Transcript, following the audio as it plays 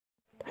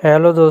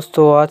Hello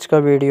दोस्तों, आज का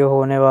वीडियो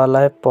होने वाला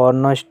है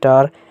पोर्नो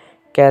स्टार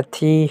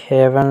कैथी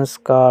हेवंस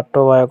का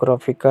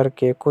ऑटोबायोग्राफी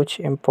करके कुछ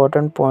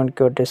इम्पोर्टेंट पॉइंट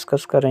को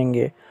डिस्कस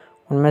करेंगे।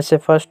 उनमें से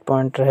फर्स्ट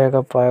पॉइंट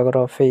रहेगा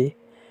बायोग्राफी,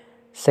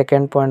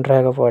 सेकंड पॉइंट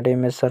रहेगा बॉडी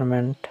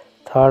मेजरमेंट,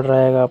 थर्ड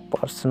रहेगा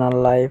पर्सनल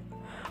लाइफ,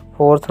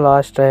 फोर्थ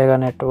लास्ट रहेगा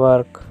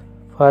नेटवर्क।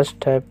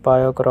 फर्स्ट है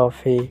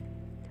biography.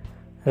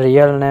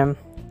 Real name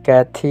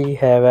Kaithi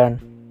haven,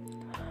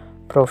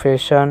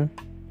 profession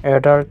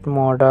adult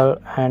model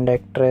and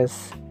actress,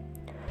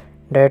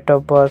 date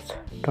of birth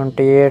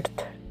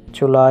 28th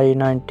July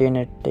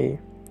 1980,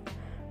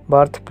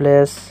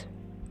 birthplace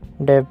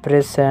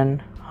Debrecen,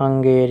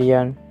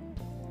 Hungarian,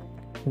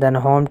 then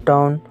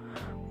hometown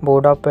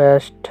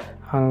Budapest,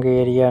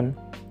 Hungarian,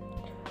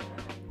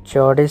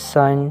 zodiac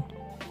sign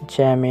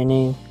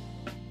Gemini,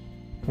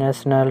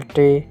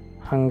 nationality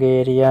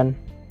Hungarian।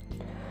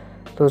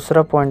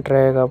 दूसरा point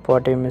रहेगा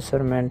body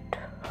measurement.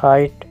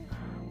 Height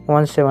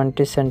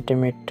 170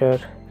 centimetre,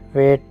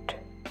 wait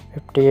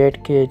 58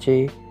 kg,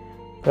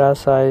 bra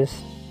size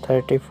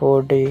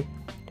 34D,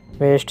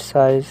 waist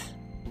size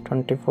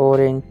 24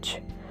 inch,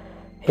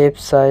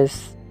 hip size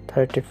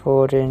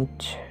 34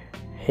 inch,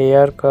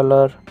 hair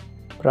color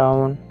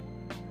brown,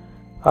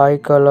 eye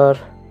color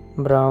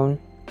brown।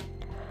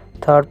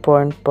 Third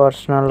point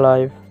personal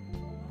life,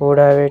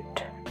 food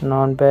habit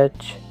non-veg,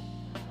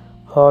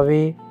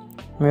 hobby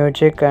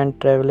music and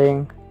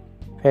traveling,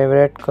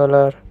 favorite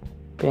color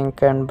pink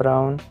and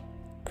brown,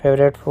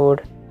 favorite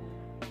food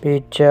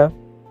pizza,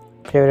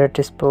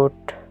 favorite sport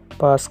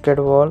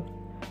basketball,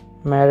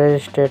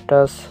 marriage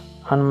status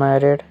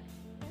unmarried,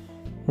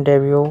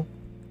 debut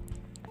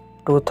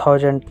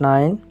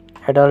 2009,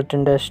 adult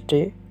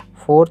industry।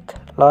 Fourth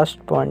last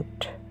point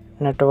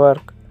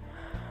network,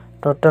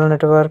 total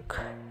network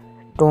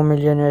 2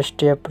 million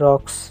USD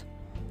approx,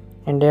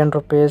 Indian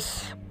rupees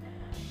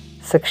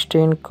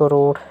 16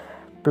 crore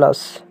plus,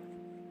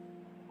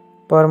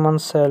 per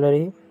month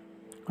salary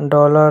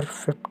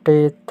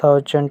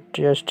 $50,000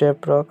 USD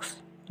approx,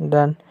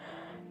 then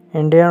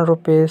Indian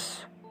rupees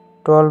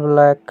 12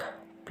 lakh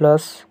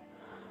plus,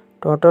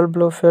 total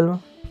blue film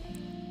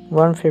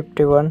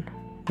 151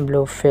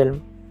 blue film।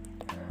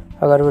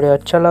 अगर video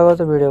अच्छा लगा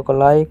तो video को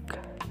like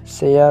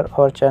share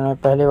और channel में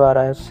पहली बार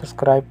आए तो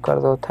सब्सक्राइब कर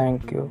दो।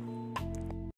 Thank you.